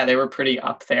they were pretty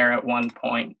up there at one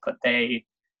point, but they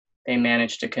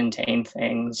managed to contain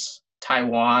things.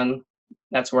 Taiwan,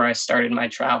 that's where I started my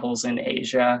travels in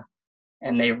Asia,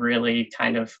 and they really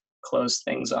kind of closed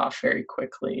things off very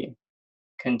quickly,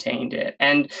 contained it.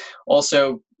 And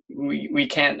also we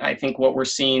can't, I think what we're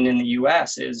seeing in the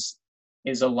US is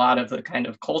a lot of the kind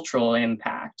of cultural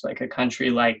impact. Like a country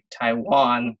like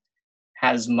Taiwan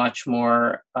has much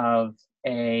more of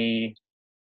a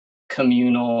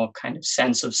communal kind of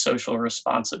sense of social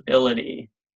responsibility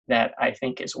that I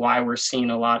think is why we're seeing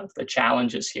a lot of the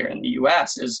challenges here in the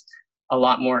US is a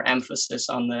lot more emphasis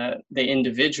on the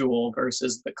individual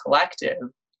versus the collective.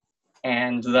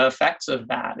 And the effects of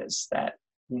that is that,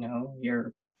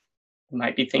 you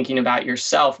might be thinking about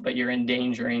yourself, but you're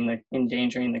endangering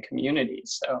the community.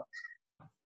 So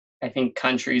I think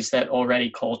countries that already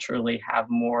culturally have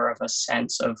more of a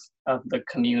sense of the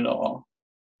communal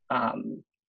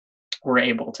were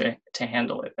able to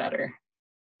handle it better.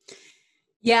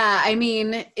 Yeah, I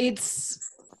mean,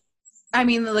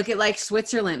 look at like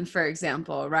Switzerland, for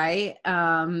example, right?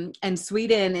 And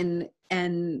Sweden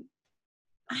and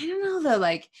I don't know though,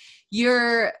 like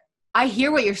I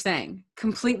hear what you're saying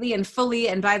completely and fully.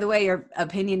 And by the way, your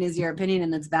opinion is your opinion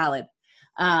and it's valid.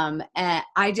 And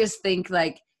I just think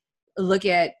like, look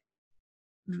at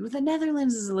the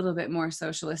Netherlands is a little bit more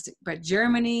socialistic, but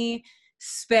Germany,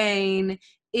 Spain,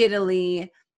 Italy,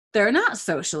 they're not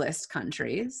socialist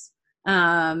countries.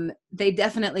 They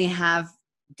definitely have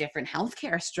different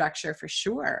healthcare structure for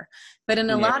sure. But in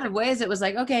a lot of ways, it was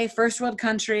like, okay, first world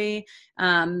country,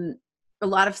 a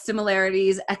lot of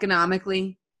similarities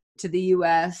economically to the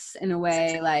US in a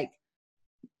way, like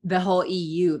the whole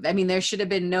EU. I mean, there should have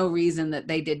been no reason that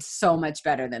they did so much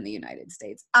better than the United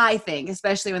States, I think,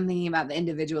 especially when thinking about the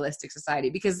individualistic society,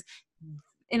 because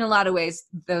in a lot of ways,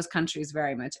 those countries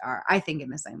very much are, I think, in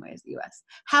the same way as the US.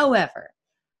 However,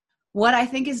 what I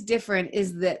think is different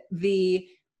is that the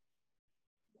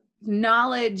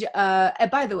knowledge,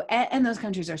 by the way, and those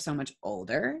countries are so much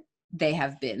older. They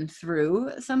have been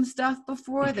through some stuff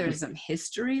before. There's some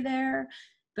history there,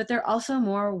 but they're also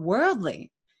more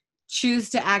worldly, choose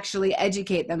to actually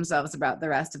educate themselves about the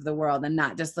rest of the world and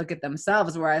not just look at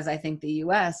themselves. Whereas I think the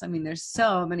US, I mean, there's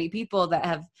so many people that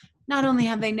have, not only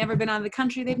have they never been out of the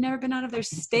country, they've never been out of their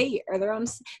state or their own.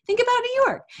 Think about New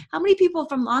York. How many people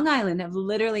from Long Island have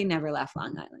literally never left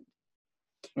Long Island?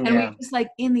 And we're just like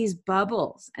in these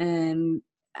bubbles and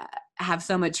have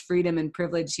so much freedom and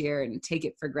privilege here and take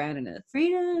it for granted.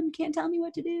 Freedom, can't tell me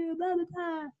what to do, blah, blah,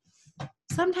 blah.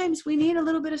 Sometimes we need a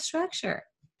little bit of structure.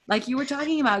 Like you were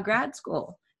talking about grad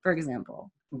school, for example.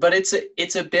 But it's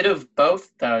a bit of both,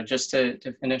 though, just to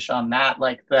finish on that.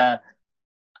 Like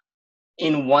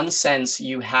in one sense,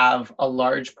 you have a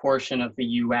large portion of the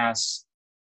US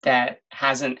that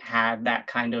hasn't had that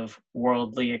kind of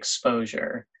worldly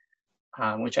exposure,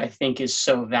 which I think is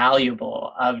so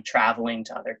valuable of traveling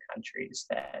to other countries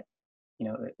that,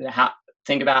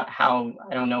 think about how,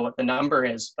 I don't know what the number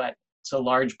is, but it's a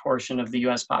large portion of the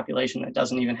US population that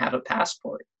doesn't even have a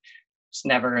passport. Just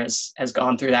never has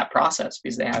gone through that process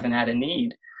because they haven't had a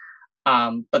need.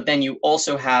 But then you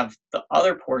also have the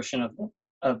other portion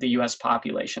of the US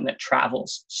population that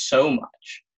travels so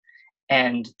much.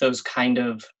 and those kind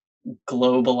of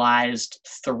globalized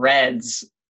threads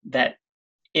that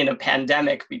in a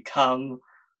pandemic become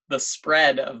the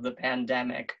spread of the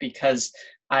pandemic, because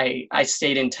I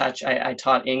stayed in touch. I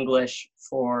taught English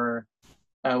for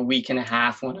a week and a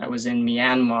half when I was in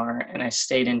Myanmar, and I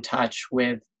stayed in touch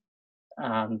with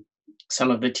some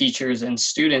of the teachers and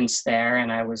students there,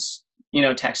 and I was,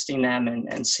 texting them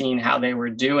and seeing how they were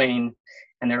doing,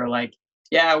 and they were like,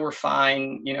 yeah, we're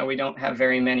fine, we don't have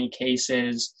very many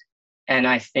cases. And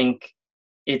I think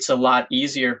it's a lot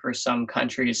easier for some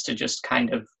countries to just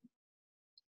kind of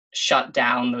shut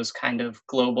down those kind of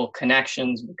global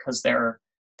connections because there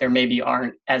maybe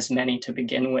aren't as many to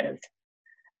begin with.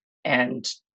 And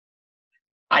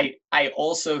I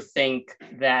also think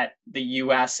that the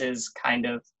US's kind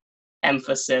of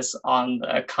emphasis on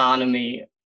the economy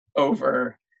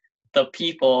over the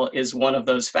people is one of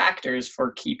those factors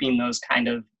for keeping those kind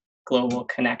of global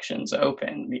connections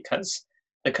open, because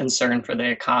the concern for the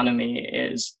economy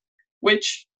is,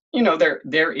 which,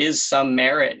 there is some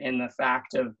merit in the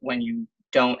fact of when you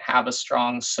don't have a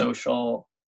strong social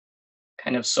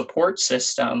kind of support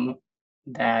system,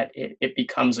 that it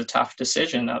becomes a tough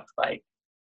decision of like,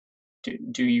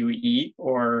 do you eat,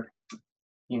 or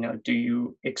do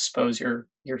you expose your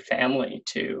family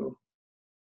to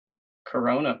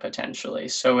corona potentially?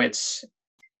 So it's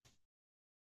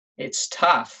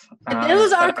tough.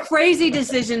 Those are crazy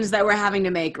decisions that we're having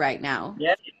to make right now.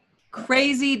 Yeah.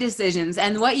 Crazy decisions.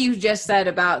 And what you just said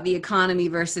about the economy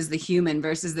versus the human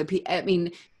versus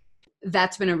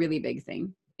that's been a really big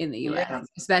thing in the US,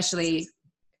 especially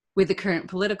with the current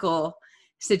political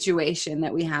situation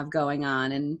that we have going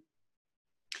on. And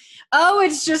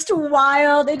it's just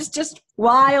wild. It's just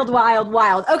wild, wild,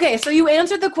 wild. Okay, so you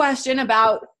answered the question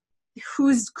about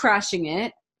who's crushing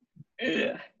it.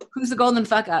 Yeah. Who's the golden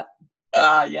fuck up?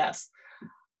 Yes.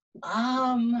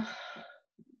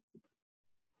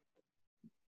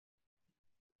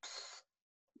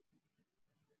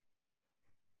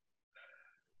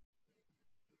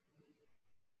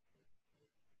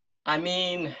 I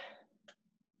mean,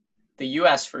 the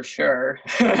US for sure.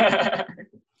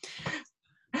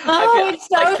 It's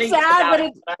so sad,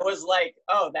 but I was like,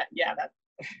 that.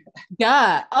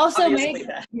 Yeah. Also,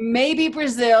 maybe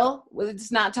Brazil.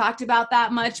 It's not talked about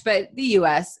that much, but the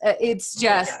US. It's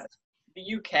just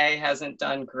the UK hasn't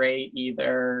done great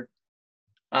either.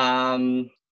 But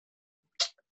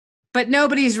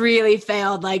nobody's really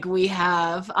failed like we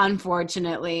have,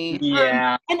 unfortunately.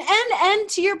 Yeah. And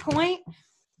to your point,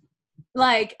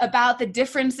 like about the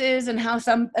differences and how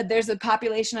there's a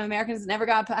population of Americans that never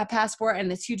got a passport,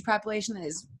 and this huge population that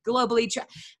is globally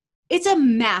it's a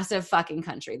massive fucking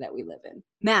country that we live in.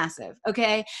 Massive,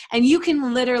 okay? And you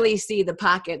can literally see the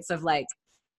pockets of like,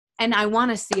 and I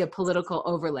want to see a political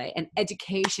overlay, an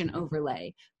education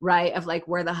overlay, right? Of like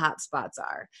where the hot spots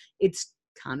are. It's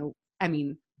kind of,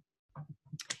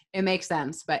 it makes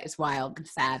sense, but it's wild and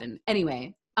sad. And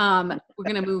anyway, we're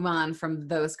going to move on from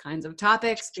those kinds of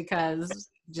topics because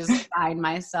just find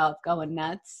myself going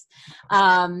nuts.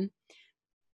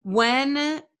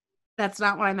 That's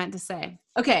not what I meant to say.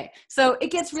 Okay, so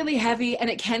it gets really heavy, and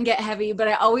it can get heavy, but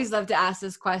I always love to ask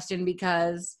this question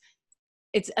because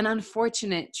it's an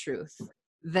unfortunate truth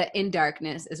that in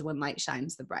darkness is when light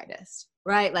shines the brightest,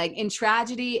 right? Like in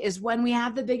tragedy is when we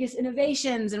have the biggest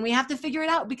innovations, and we have to figure it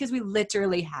out because we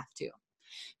literally have to.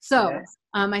 So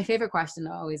my favorite question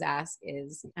to always ask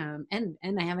is, and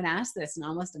I haven't asked this in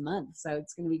almost a month, so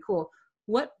it's going to be cool.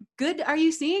 What good are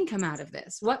you seeing come out of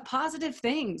this? What positive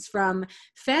things from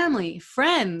family,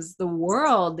 friends, the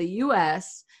world, the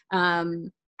US,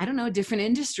 different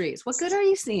industries? What good are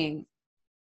you seeing?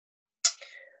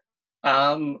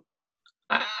 I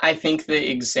think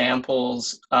the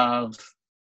examples of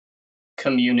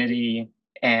community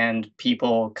and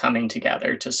people coming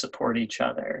together to support each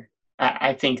other,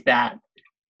 I think that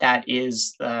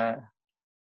is the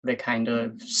kind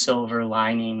of silver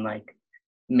lining. Like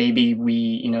maybe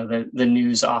we, the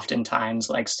news oftentimes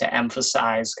likes to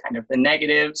emphasize kind of the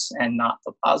negatives and not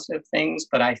the positive things.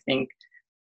 But I think,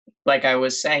 like I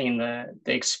was saying, the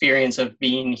experience of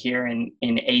being here in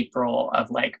April,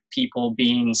 of like people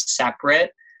being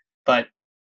separate, but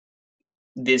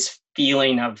this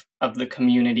feeling of the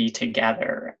community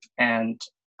together, and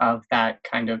of that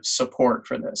kind of support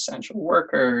for the essential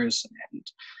workers,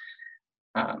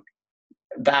 and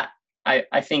that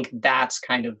I think that's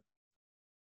kind of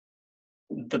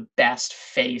the best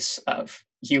face of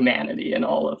humanity in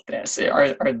all of this,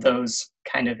 are those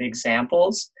kind of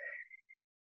examples.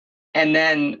 And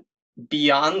then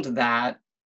beyond that,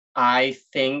 I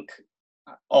think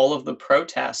all of the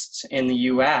protests in the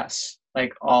US,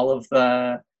 like all of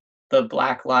the the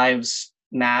Black Lives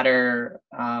Matter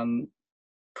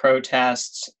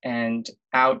protests and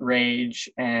outrage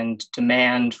and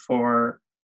demand for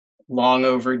long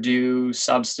overdue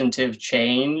substantive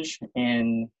change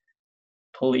in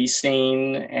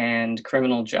policing and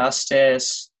criminal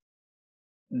justice,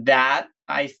 that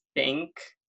I think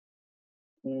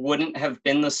wouldn't have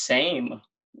been the same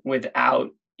without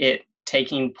it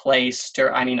taking place.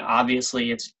 I mean,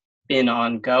 obviously it's been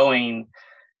ongoing,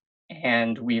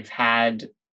 and we've had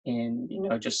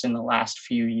just in the last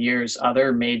few years,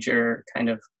 other major kind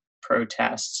of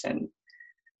protests and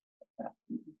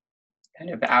kind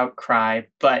of outcry,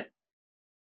 but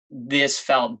this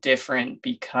felt different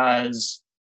because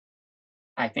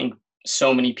I think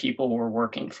so many people were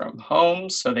working from home,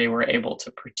 so they were able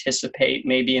to participate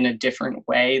maybe in a different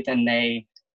way than they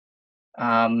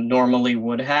normally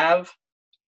would have.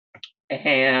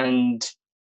 And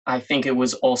I think it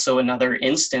was also another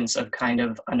instance of kind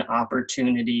of an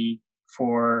opportunity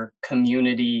for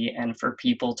community and for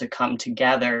people to come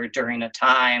together during a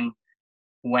time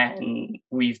when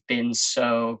we've been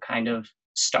so kind of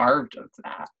starved of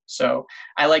that. So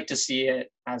I like to see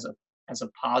it as a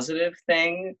positive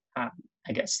thing. I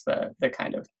guess the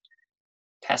kind of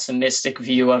pessimistic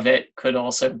view of it could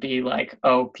also be like,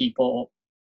 oh, people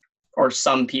or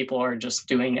some people are just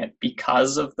doing it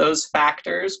because of those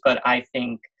factors. But I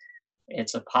think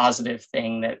it's a positive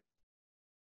thing that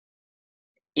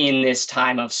in this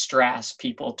time of stress,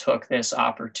 people took this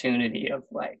opportunity of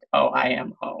like, oh, I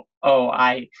am home. Oh,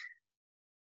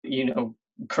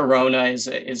 Corona is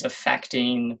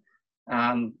affecting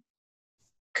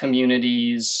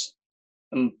communities,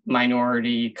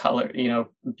 minority color,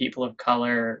 people of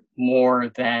color more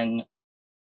than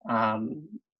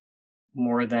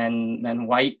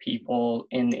white people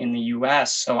in the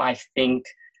US. So I think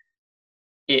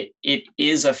it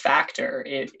is a factor.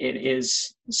 It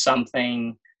is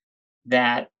something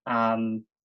that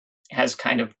has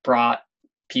kind of brought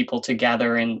people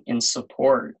together in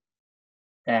support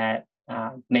that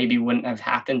maybe wouldn't have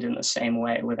happened in the same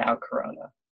way without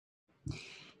Corona.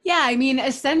 Yeah, I mean,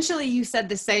 essentially you said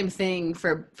the same thing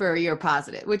for your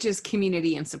positive, which is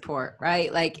community and support,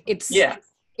 right? Like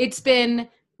it's been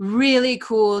really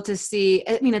cool to see.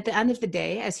 I mean, at the end of the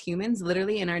day, as humans,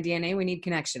 literally in our DNA, we need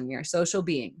connection. We are social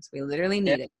beings. We literally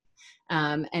need it.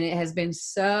 And it has been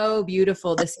so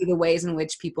beautiful to see the ways in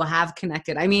which people have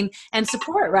connected. I mean, and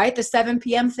support, right? The 7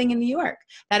 p.m. thing in New York.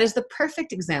 That is the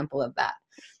perfect example of that.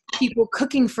 People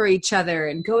cooking for each other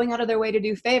and going out of their way to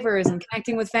do favors and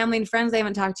connecting with family and friends they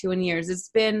haven't talked to in years. It's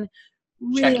been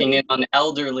really checking in on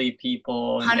elderly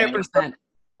people. 100%.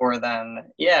 For them.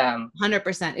 Yeah.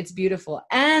 100%. It's beautiful.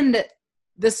 And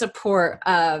the support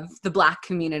of the Black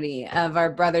community, of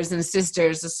our brothers and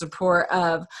sisters, the support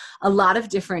of a lot of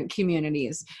different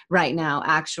communities right now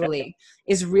actually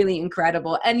is really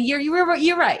incredible. And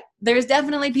you're right. There's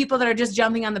definitely people that are just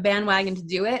jumping on the bandwagon to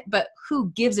do it, but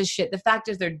who gives a shit? The fact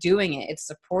is they're doing it. It's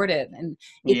supportive, and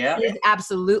it is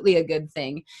absolutely a good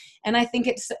thing. And I think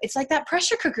it's like that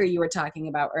pressure cooker you were talking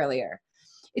about earlier.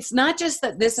 It's not just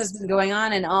that this has been going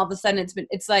on and all of a sudden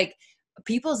it's like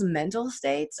people's mental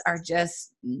states are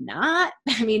just not,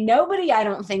 I mean, nobody I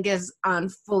don't think is on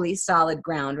fully solid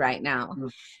ground right now.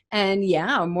 And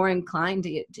I'm more inclined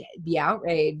to be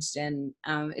outraged, and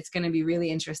it's going to be really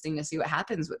interesting to see what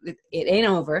happens. It ain't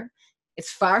over.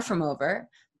 It's far from over.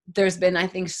 There's been, I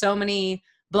think, so many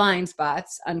blind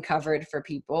spots uncovered for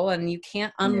people, and you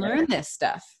can't unlearn this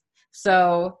stuff.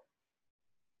 So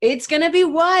it's going to be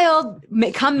wild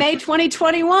come May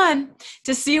 2021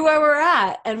 to see where we're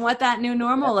at and what that new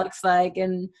normal looks like.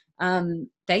 And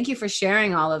thank you for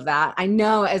sharing all of that. I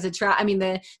know as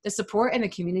the support and the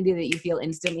community that you feel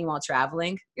instantly while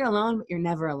traveling, you're alone, but you're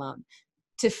never alone.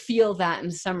 To feel that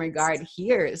in some regard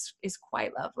here is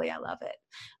quite lovely. I love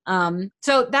it.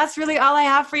 So that's really all I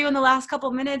have for you in the last couple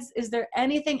of minutes. Is there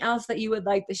anything else that you would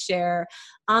like to share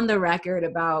on the record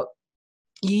about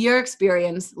your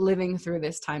experience living through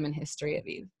this time in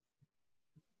history,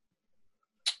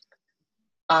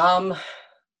 Aviv?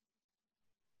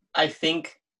 I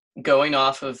think going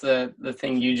off of the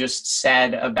thing you just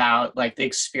said about like the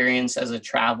experience as a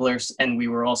traveler, and we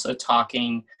were also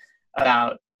talking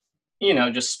about,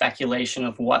 just speculation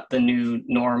of what the new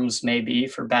norms may be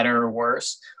for better or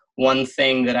worse. One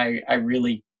thing that I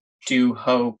really do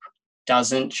hope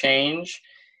doesn't change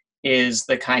is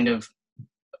the kind of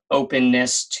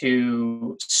openness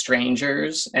to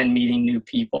strangers and meeting new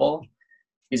people,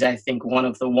 because I think one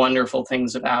of the wonderful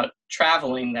things about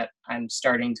traveling that I'm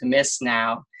starting to miss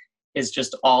now is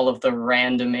just all of the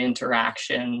random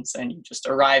interactions, and you just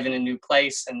arrive in a new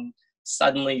place and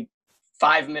suddenly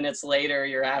 5 minutes later,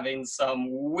 you're having some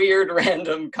weird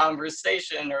random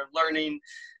conversation or learning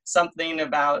something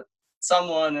about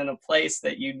someone in a place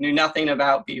that you knew nothing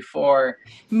about before.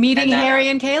 Meeting Harry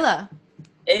and Kayla.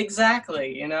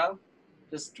 Exactly, you know,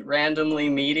 just randomly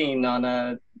meeting on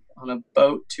a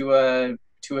boat to a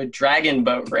dragon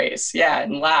boat race. Yeah,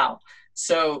 in Laos.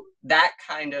 So that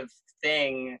kind of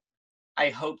thing, I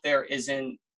hope there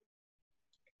isn't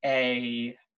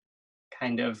a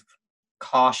kind of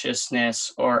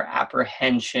cautiousness or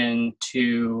apprehension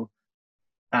to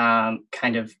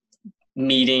kind of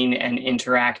meeting and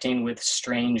interacting with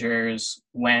strangers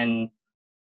when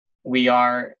we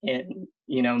are in,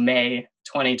 May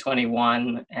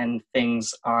 2021 and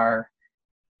things are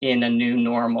in a new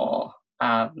normal.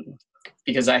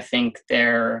 Because I think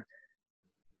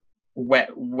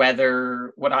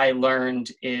whether what I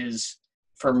learned is,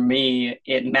 for me,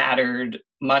 it mattered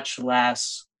much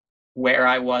less where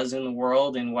I was in the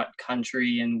world, in what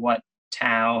country, in what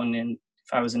town, and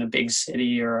if I was in a big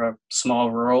city or a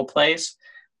small rural place,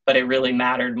 but it really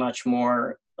mattered much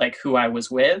more like who I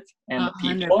was with and the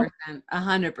people.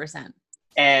 100%.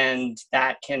 And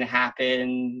that can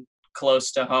happen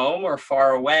close to home or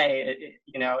far away.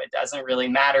 It doesn't really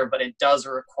matter, but it does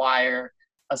require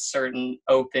a certain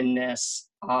openness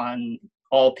on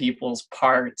all people's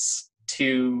parts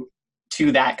to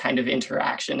that kind of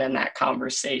interaction and that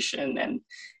conversation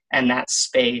and that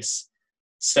space.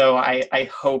 So I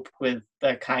hope with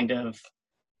the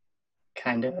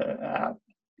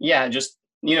just,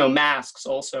 masks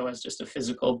also as just a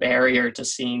physical barrier to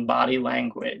seeing body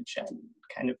language and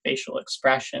kind of facial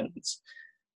expressions,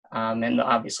 and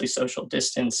obviously social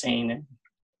distancing,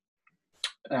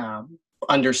 and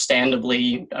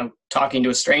understandably, talking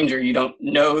to a stranger, you don't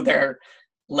know their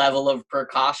level of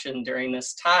precaution during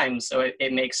this time, so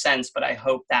it makes sense. But I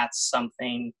hope that's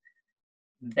something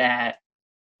that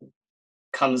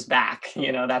comes back.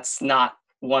 That's not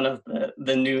one of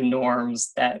the new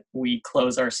norms that we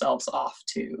close ourselves off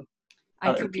to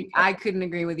other people. I couldn't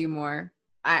agree with you more.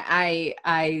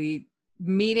 I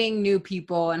meeting new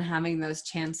people and having those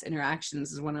chance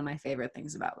interactions is one of my favorite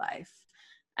things about life.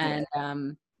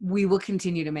 And we will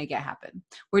continue to make it happen.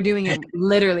 We're doing it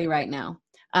literally right now.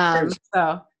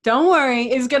 So don't worry,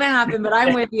 it's going to happen, but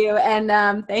I'm with you.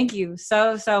 And thank you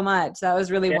so much. That was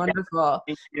really wonderful.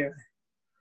 Thank you.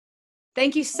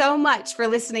 Thank you so much for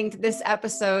listening to this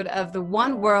episode of the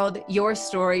One World, Your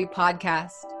Story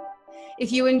podcast.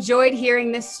 If you enjoyed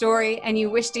hearing this story and you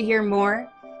wish to hear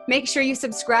more, make sure you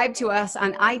subscribe to us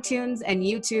on iTunes and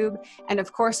YouTube, and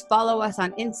of course, follow us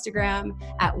on Instagram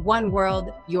at One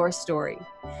World, Your Story.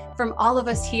 From all of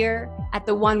us here at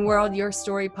the One World, Your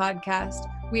Story podcast,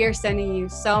 we are sending you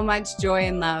so much joy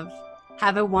and love.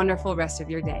 Have a wonderful rest of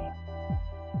your day.